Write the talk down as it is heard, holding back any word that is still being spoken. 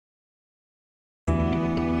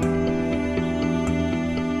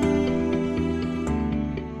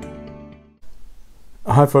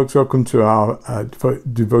Hi folks, welcome to our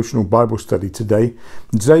devotional Bible study today.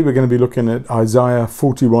 Today we're going to be looking at Isaiah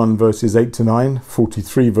 41 verses 8 to 9,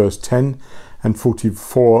 43 verse 10 and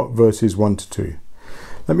 44 verses 1 to 2.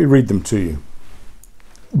 Let me read them to you.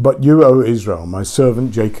 But you, O Israel, my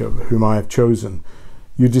servant Jacob, whom I have chosen,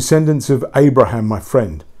 you descendants of Abraham, my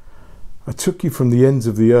friend, I took you from the ends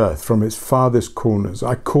of the earth, from its farthest corners.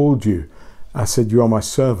 I called you. I said, you are my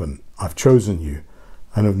servant. I've chosen you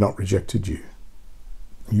and have not rejected you.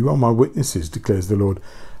 You are my witnesses, declares the Lord,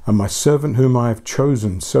 and my servant whom I have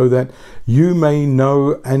chosen, so that you may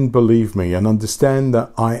know and believe me and understand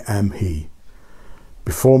that I am he.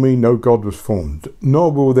 Before me no God was formed,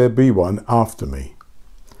 nor will there be one after me.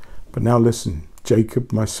 But now listen,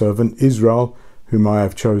 Jacob, my servant, Israel, whom I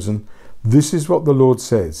have chosen, this is what the Lord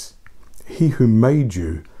says. He who made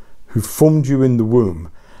you, who formed you in the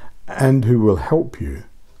womb, and who will help you.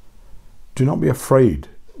 Do not be afraid,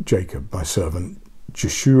 Jacob, my servant,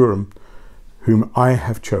 Jeshurun, whom I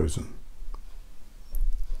have chosen.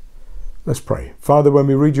 Let's pray. Father, when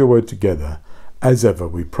we read your word together, as ever,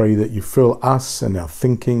 we pray that you fill us and our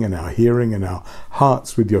thinking and our hearing and our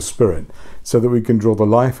hearts with your spirit, so that we can draw the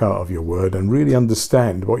life out of your word and really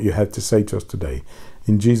understand what you had to say to us today.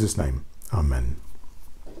 In Jesus' name, amen.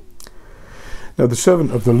 Now, the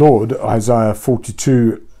servant of the Lord, Isaiah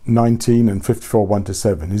 42:19 and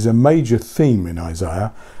 54:1-7, is a major theme in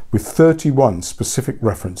Isaiah, with 31 specific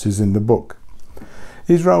references in the book.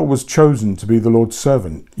 Israel was chosen to be the Lord's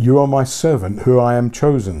servant. You are my servant, who I am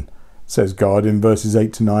chosen, says God in verses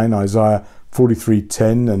 8 to 9, Isaiah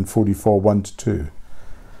 43:10 and 44:1-2.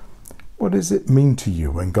 What does it mean to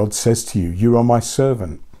you when God says to you, you are my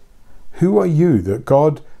servant? Who are you that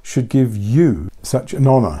God should give you such an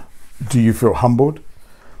honor? Do you feel humbled?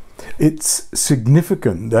 It's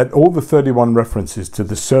significant that all the 31 references to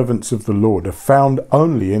the servants of the Lord are found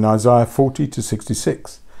only in Isaiah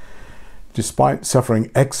 40-66. Despite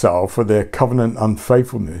suffering exile for their covenant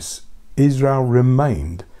unfaithfulness, Israel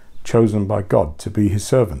remained chosen by God to be his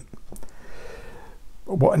servant.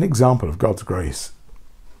 What an example of God's grace.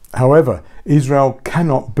 However, Israel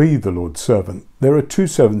cannot be the Lord's servant. There are two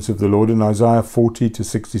servants of the Lord in Isaiah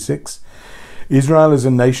 40-66. Israel is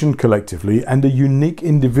a nation collectively and a unique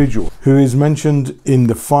individual who is mentioned in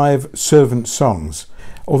the 5 servant songs.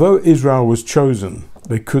 Although Israel was chosen,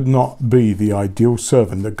 they could not be the ideal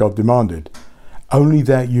servant that God demanded. Only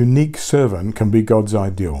that unique servant can be God's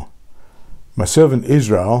ideal. My servant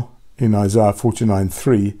Israel, in Isaiah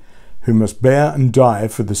 49:3, who must bear and die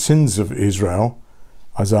for the sins of Israel,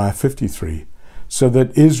 Isaiah 53, so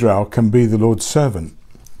that Israel can be the Lord's servant.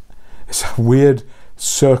 It's a weird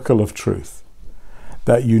circle of truth.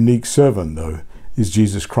 That unique servant, though, is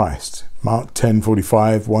Jesus Christ. Mark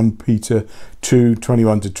 10:45, 1 Peter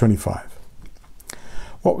 2:21-25.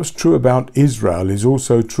 What was true about Israel is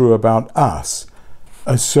also true about us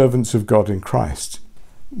as servants of God in Christ.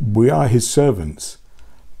 We are his servants,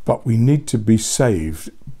 but we need to be saved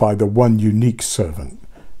by the one unique servant,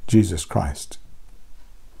 Jesus Christ.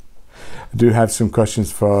 I do have some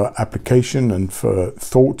questions for application and for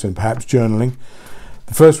thought and perhaps journaling.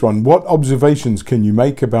 The first one, what observations can you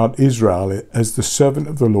make about Israel as the servant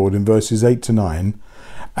of the Lord in verses 8 to 9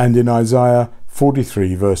 and in Isaiah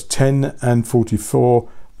 43 verse 10 and 44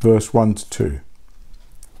 verse 1 to 2?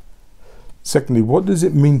 Secondly, what does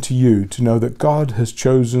it mean to you to know that God has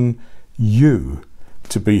chosen you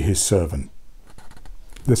to be his servant?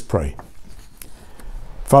 Let's pray.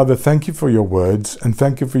 Father, thank you for your words and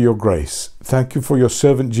thank you for your grace. Thank you for your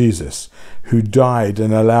servant Jesus, who died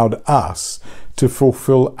and allowed us to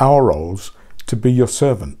fulfill our roles to be your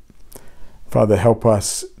servant. Father, help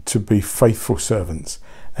us to be faithful servants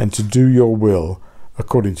and to do your will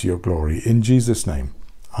according to your glory. In Jesus' name,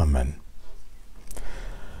 amen.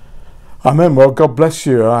 Amen. Well, God bless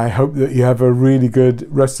you. I hope that you have a really good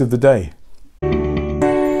rest of the day.